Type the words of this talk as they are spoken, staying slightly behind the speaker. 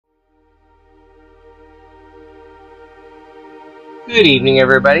Good evening,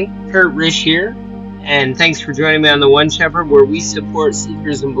 everybody. Kurt Risch here, and thanks for joining me on the One Shepherd, where we support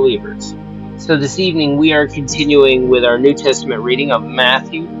seekers and believers. So this evening we are continuing with our New Testament reading of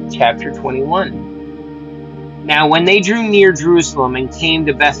Matthew chapter 21. Now when they drew near Jerusalem and came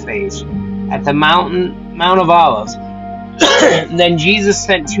to Bethphage at the Mount of Olives, then Jesus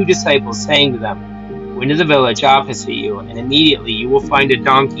sent 2 disciples, saying to them, "Go into the village opposite you, and immediately you will find a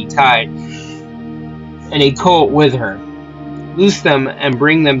donkey tied and a colt with her. Loose them and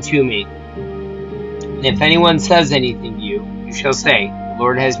bring them to me. And if anyone says anything to you, you shall say, 'The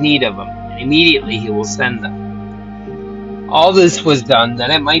Lord has need of them,' and immediately he will send them." All this was done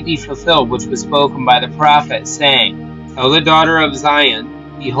that it might be fulfilled which was spoken by the prophet, saying, "Tell the daughter of Zion,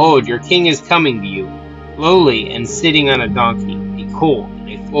 behold, your king is coming to you, lowly and sitting on a donkey, a colt and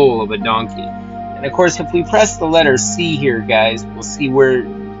a foal of a donkey." And of course, if we press the letter C here, guys, we'll see where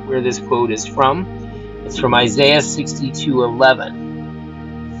this quote is from. It's from Isaiah 62:11.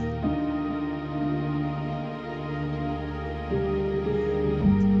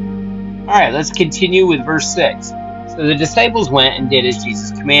 Alright, let's continue with verse 6. So the disciples went and did as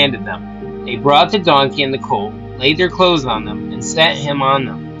Jesus commanded them. They brought the donkey and the colt, laid their clothes on them, and set him on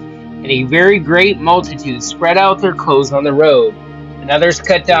them. And a very great multitude spread out their clothes on the road, and others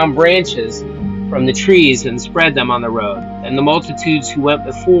cut down branches from the trees and spread them on the road. And the multitudes who went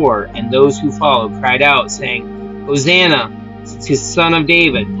before and those who followed cried out, saying, "Hosanna to Son of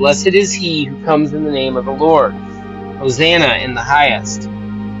David! Blessed is he who comes in the name of the Lord! Hosanna in the highest!"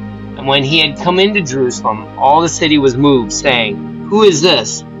 And when he had come into Jerusalem, all the city was moved, saying, "Who is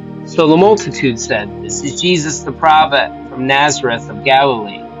this?" So the multitude said, "This is Jesus the prophet from Nazareth of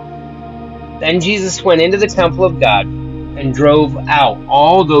Galilee." Then Jesus went into the temple of God and drove out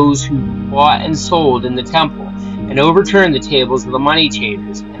all those who bought and sold in the temple, and overturned the tables of the money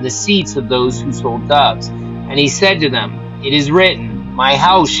changers and the seats of those who sold doves. And he said to them, "It is written, 'My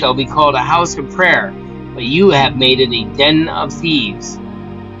house shall be called a house of prayer,' but you have made it a den of thieves."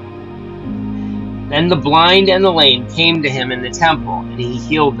 Then the blind and the lame came to him in the temple, and he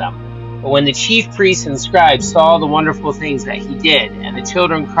healed them. But when the chief priests and scribes saw the wonderful things that he did, and the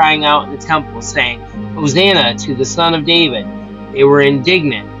children crying out in the temple, saying, "Hosanna to the Son of David," they were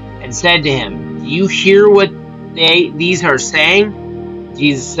indignant, and said to him, "Do you hear what these are saying?"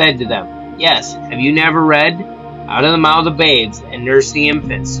 Jesus said to them, "Yes, have you never read? Out of the mouth of babes and nursing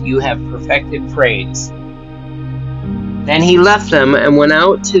infants you have perfected praise." Then he left them and went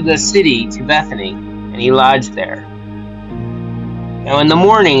out to the city to Bethany, and he lodged there. Now in the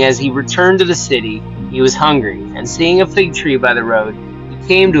morning, as he returned to the city, he was hungry, and seeing a fig tree by the road, he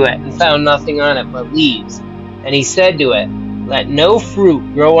came to it and found nothing on it but leaves. And he said to it, "Let no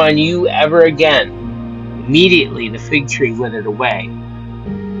fruit grow on you ever again." Immediately the fig tree withered away.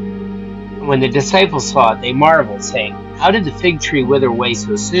 And when the disciples saw it, they marveled, saying, "How did the fig tree wither away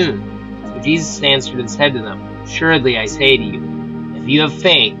so soon?" So Jesus answered and said to them, "Assuredly I say to you, if you have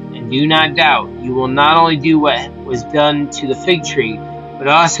faith and do not doubt, you will not only do what was done to the fig tree, but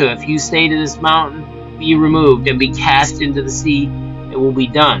also if you say to this mountain, 'Be removed and be cast into the sea,' it will be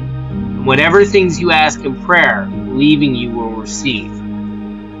done. And whatever things you ask in prayer, believing you will receive."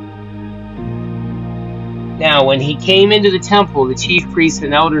 Now when he came into the temple, the chief priests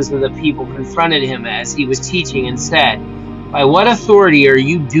and elders of the people confronted him as he was teaching and said, "By what authority are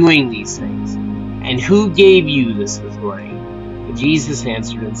you doing these things? And who gave you this authority?" But Jesus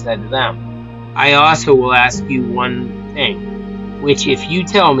answered and said to them, "I also will ask you one thing, which if you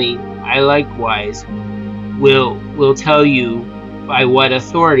tell me, I likewise will tell you by what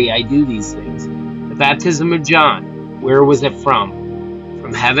authority I do these things. The baptism of John, where was it from?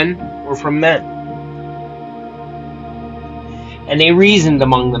 From heaven or from men?" And they reasoned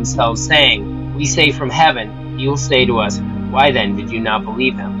among themselves, saying, "We say from heaven." He will say to us, "Why then did you not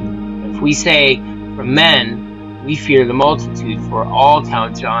believe him? If we say from men, we fear the multitude, for all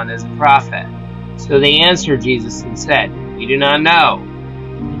count John as a prophet." So they answered Jesus and said, "We do not know."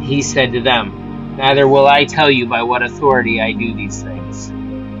 And he said to them, "Neither will I tell you by what authority I do these things.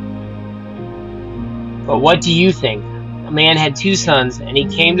 But what do you think? A man had 2 sons, and he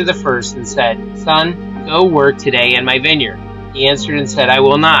came to the first and said, 'Son, go work today in my vineyard.' He answered and said, 'I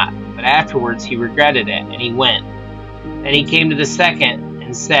will not.' But afterwards he regretted it, and he went. Then he came to the second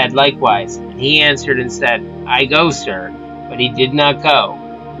and said likewise. And he answered and said, 'I go, sir.' But he did not go.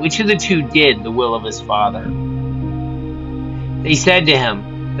 Which of the 2 did the will of his father?" They said to him,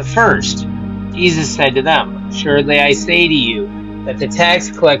 "The first." Jesus said to them, "Assuredly I say to you, that the tax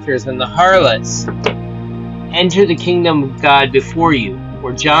collectors and the harlots enter the kingdom of God before you.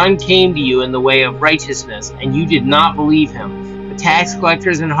 For John came to you in the way of righteousness, and you did not believe him. The tax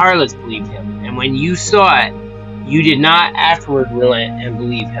collectors and harlots believed him. And when you saw it, You did not afterward relent and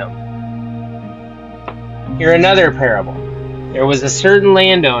believe him. Hear another parable. There was a certain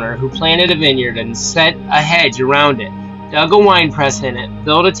landowner who planted a vineyard and set a hedge around it, dug a winepress in it,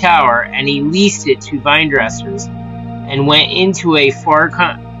 built a tower, and he leased it to vine dressers, and went into a far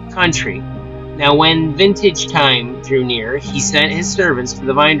country. Now when vintage time drew near, he sent his servants to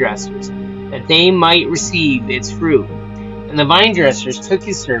the vine dressers, that they might receive its fruit. And the vine dressers took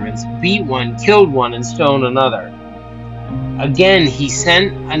his servants, beat one, killed one, and stoned another. Again he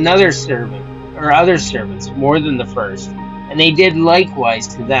sent other servants, more than the first, and they did likewise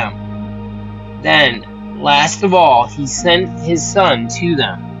to them. Then, last of all, he sent his son to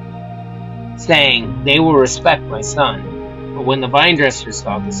them, saying, They will respect my son. But when the vine dressers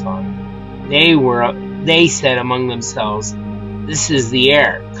saw the son, they said among themselves, This is the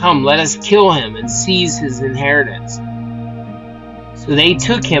heir. Come, let us kill him and seize his inheritance. So they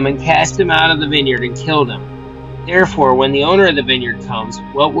took him and cast him out of the vineyard and killed him. Therefore, when the owner of the vineyard comes,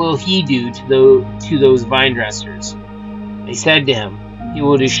 what will he do to those vine dressers? They said to him, He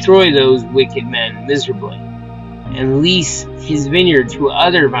will destroy those wicked men miserably, and lease his vineyard to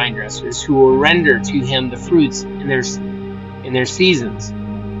other vine dressers who will render to him the fruits in their seasons.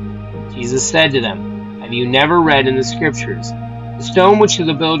 Jesus said to them, Have you never read in the Scriptures, The stone which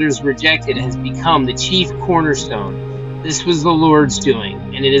the builders rejected has become the chief cornerstone. This was the Lord's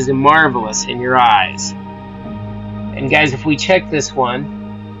doing, and it is marvelous in your eyes. And guys, if we check this one,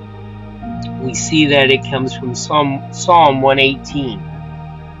 we see that it comes from Psalm 118.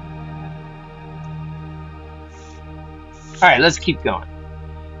 Alright, let's keep going.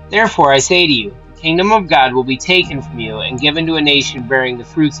 Therefore I say to you, the kingdom of God will be taken from you and given to a nation bearing the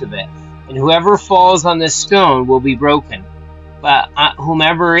fruits of it. And whoever falls on this stone will be broken. But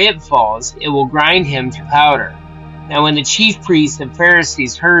whomever it falls, it will grind him to powder. Now when the chief priests and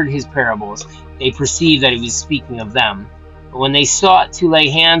Pharisees heard his parables, they perceived that he was speaking of them. But when they sought to lay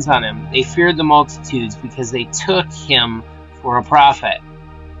hands on him, they feared the multitudes, because they took him for a prophet.